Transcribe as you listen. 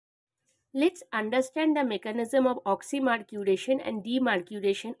Let's understand the mechanism of oxymercuration and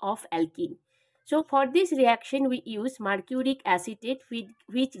demercuration of alkene. So for this reaction we use mercuric acetate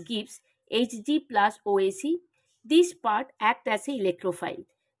which gives Hg plus OAC. This part acts as a electrophile.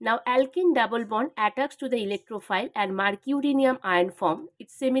 Now alkene double bond attacks to the electrophile and mercurinium ion form.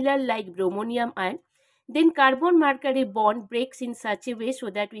 It's similar like bromonium ion. Then carbon mercury bond breaks in such a way so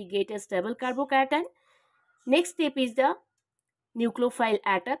that we get a stable carbocation. Next step is the nucleophile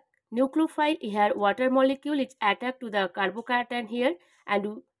attack. Nucleophile here water molecule is attacked to the carbocation here,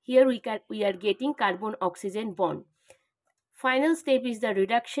 and here we are getting carbon oxygen bond. Final step is the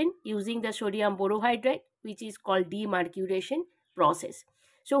reduction using the sodium borohydride, which is called demercuration process.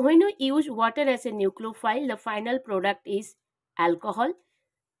 So when we use water as a nucleophile, the final product is alcohol.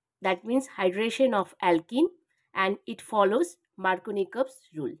 That means hydration of alkene, and it follows Markovnikov's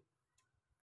rule.